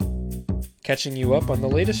catching you up on the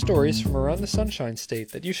latest stories from around the Sunshine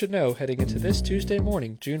State that you should know heading into this Tuesday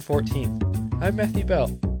morning, June 14th. I'm Matthew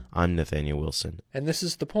Bell. I'm Nathaniel Wilson. And this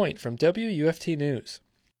is The Point from WUFT News.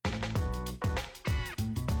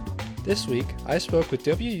 This week, I spoke with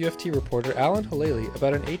WUFT reporter Alan Halaly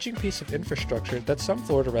about an aging piece of infrastructure that some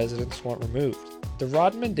Florida residents want removed. The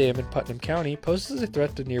Rodman Dam in Putnam County poses a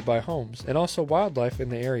threat to nearby homes and also wildlife in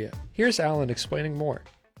the area. Here's Alan explaining more.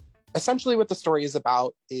 Essentially what the story is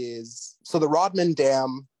about is, so the Rodman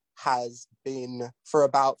Dam has been for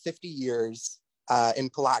about 50 years in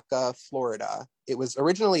Palatka, Florida. It was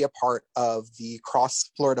originally a part of the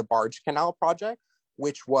Cross Florida Barge Canal project,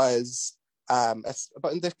 which was in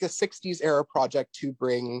the 60s era project to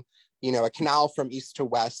bring, a canal from east to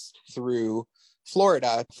west through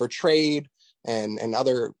Florida for trade and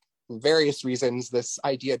other various reasons. This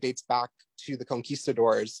idea dates back to the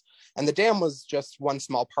conquistadors, and the dam was just one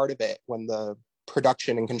small part of it when the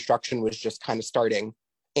production and construction was just kind of starting.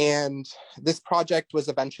 And this project was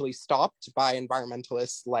eventually stopped by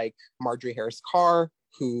environmentalists like Marjorie Harris Carr,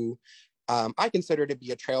 who I consider to be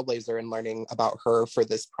a trailblazer in learning about her for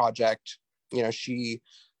this project. She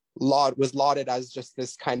was lauded as just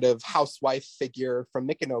this kind of housewife figure from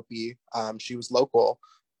Micanopy. She was local.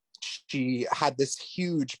 She had this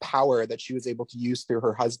huge power that she was able to use through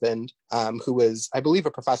her husband, who was, I believe,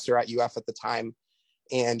 a professor at UF at the time.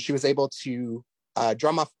 And she was able to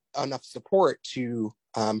drum up enough support to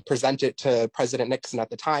present it to President Nixon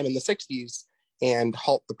at the time in the 60s and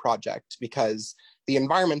halt the project, because the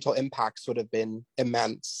environmental impacts would have been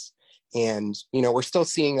immense. And, we're still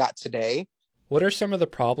seeing that today. What are some of the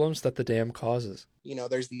problems that the dam causes?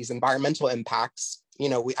 There's these environmental impacts.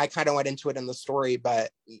 I kind of went into it in the story, but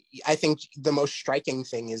I think the most striking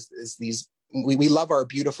thing is these, we love our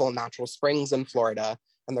beautiful natural springs in Florida,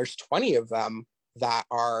 and there's 20 of them that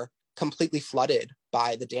are completely flooded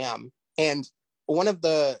by the dam. And one of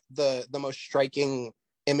the most striking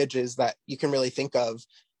images that you can really think of,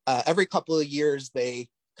 every couple of years, they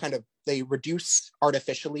reduce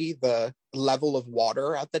artificially the level of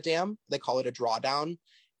water at the dam. They call it a drawdown.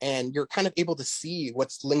 And you're kind of able to see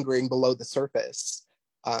what's lingering below the surface.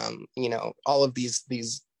 All of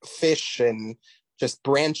these fish and just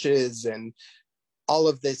branches and all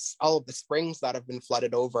of the springs that have been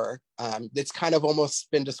flooded over. It's kind of almost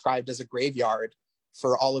been described as a graveyard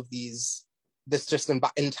for all of this just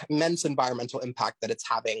immense environmental impact that it's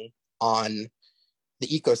having on the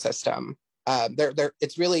ecosystem.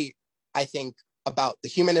 It's really, I think, about the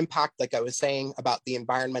human impact, like I was saying, about the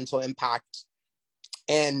environmental impact.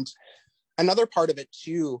 And another part of it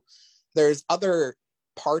too, there's other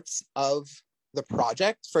parts of the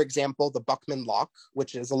project. For example, the Buckman Lock,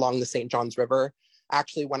 which is along the St. Johns River,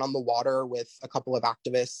 actually went on the water with a couple of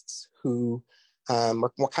activists who kind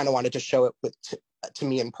of wanted to show it to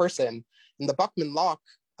me in person. And the Buckman Lock,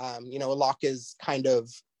 a lock is kind of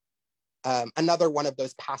another one of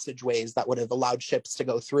those passageways that would have allowed ships to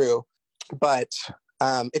go through, but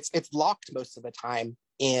it's locked most of the time.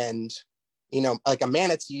 And like a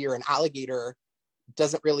manatee or an alligator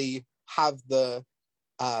doesn't really have the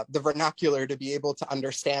vernacular to be able to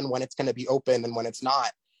understand when it's going to be open and when it's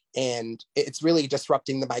not. And it's really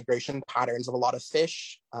disrupting the migration patterns of a lot of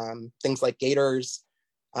fish, things like gators,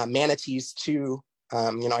 manatees too.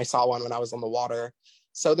 I saw one when I was on the water.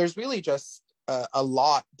 So there's really just a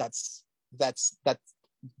lot that's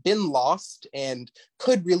been lost and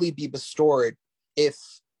could really be restored if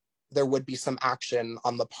there would be some action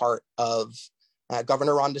on the part of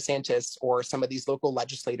Governor Ron DeSantis or some of these local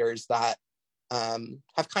legislators that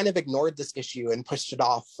have kind of ignored this issue and pushed it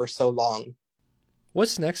off for so long.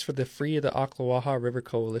 What's next for the Free the Alachua River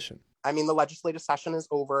Coalition? I mean, the legislative session is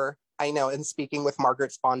over. I know, in speaking with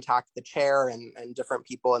Margaret Spontak, the chair, and different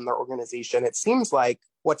people in their organization, it seems like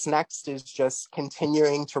what's next is just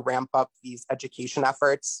continuing to ramp up these education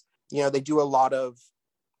efforts. They do a lot of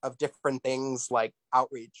different things like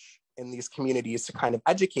outreach in these communities to kind of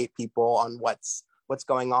educate people on what's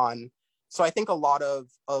going on. So I think a lot of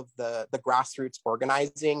the grassroots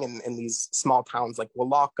organizing in these small towns like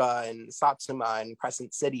Walaka and Satsuma and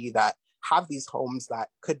Crescent City that have these homes that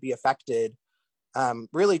could be affected,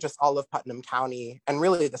 really just all of Putnam County and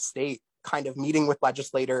really the state kind of meeting with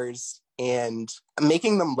legislators and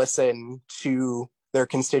making them listen to their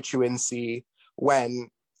constituency when,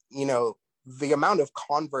 the amount of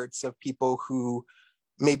converts of people who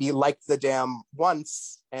maybe liked the dam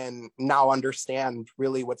once and now understand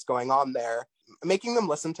really what's going on there, making them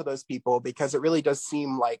listen to those people, because it really does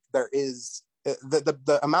seem like there is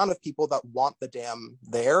the amount of people that want the dam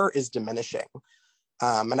there is diminishing.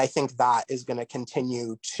 And I think that is going to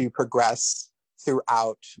continue to progress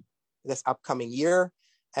throughout this upcoming year.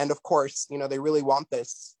 And of course, they really want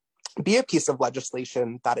this be a piece of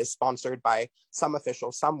legislation that is sponsored by some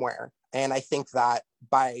official somewhere. And I think that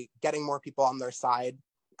by getting more people on their side,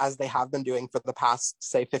 as they have been doing for the past,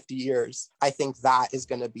 say, 50 years, I think that is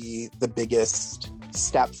going to be the biggest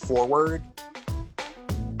step forward.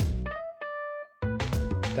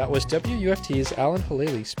 That was WUFT's Alan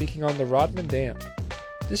Halaly speaking on the Rodman Dam.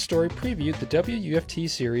 This story previewed the WUFT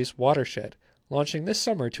series Watershed, launching this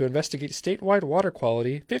summer to investigate statewide water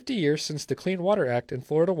quality 50 years since the Clean Water Act and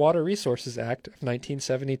Florida Water Resources Act of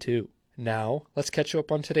 1972. Now, let's catch you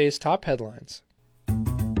up on today's top headlines.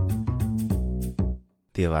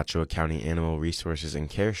 The Alachua County Animal Resources and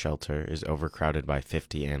Care Shelter is overcrowded by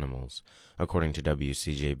 50 animals. According to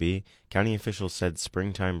WCJB, county officials said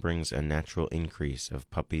springtime brings a natural increase of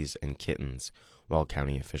puppies and kittens. While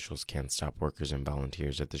county officials can't stop workers and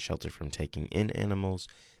volunteers at the shelter from taking in animals,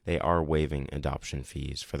 they are waiving adoption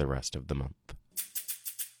fees for the rest of the month.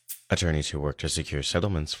 Attorneys who work to secure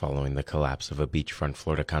settlements following the collapse of a beachfront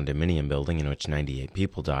Florida condominium building in which 98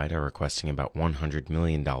 people died are requesting about $100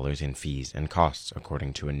 million in fees and costs,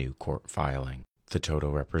 according to a new court filing. The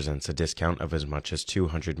total represents a discount of as much as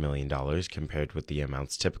 $200 million compared with the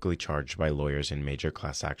amounts typically charged by lawyers in major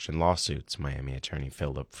class action lawsuits, Miami attorney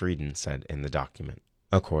Philip Frieden said in the document.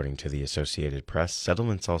 According to the Associated Press,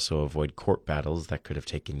 settlements also avoid court battles that could have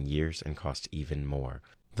taken years and cost even more.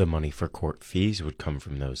 The money for court fees would come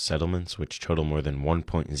from those settlements, which total more than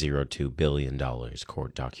 $1.02 billion,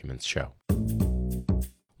 court documents show.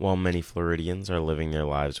 While many Floridians are living their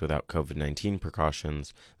lives without COVID-19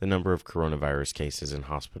 precautions, the number of coronavirus cases and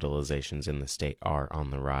hospitalizations in the state are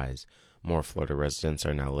on the rise. More Florida residents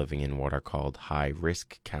are now living in what are called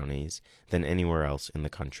high-risk counties than anywhere else in the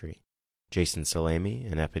country. Jason Salemi,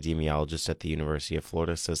 an epidemiologist at the University of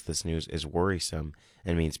Florida, says this news is worrisome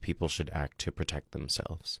and means people should act to protect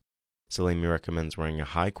themselves. Salemi recommends wearing a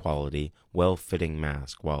high-quality, well-fitting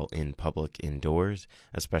mask while in public indoors,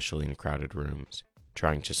 especially in crowded rooms,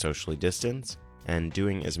 trying to socially distance, and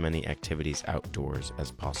doing as many activities outdoors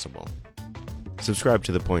as possible. Subscribe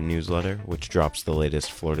to The Point newsletter, which drops the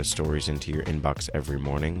latest Florida stories into your inbox every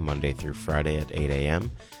morning, Monday through Friday at 8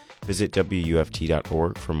 a.m., Visit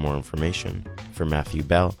WUFT.org for more information. For Matthew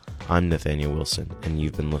Bell, I'm Nathaniel Wilson, and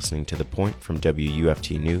you've been listening to The Point from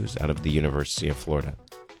WUFT News out of the University of Florida.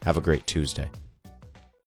 Have a great Tuesday.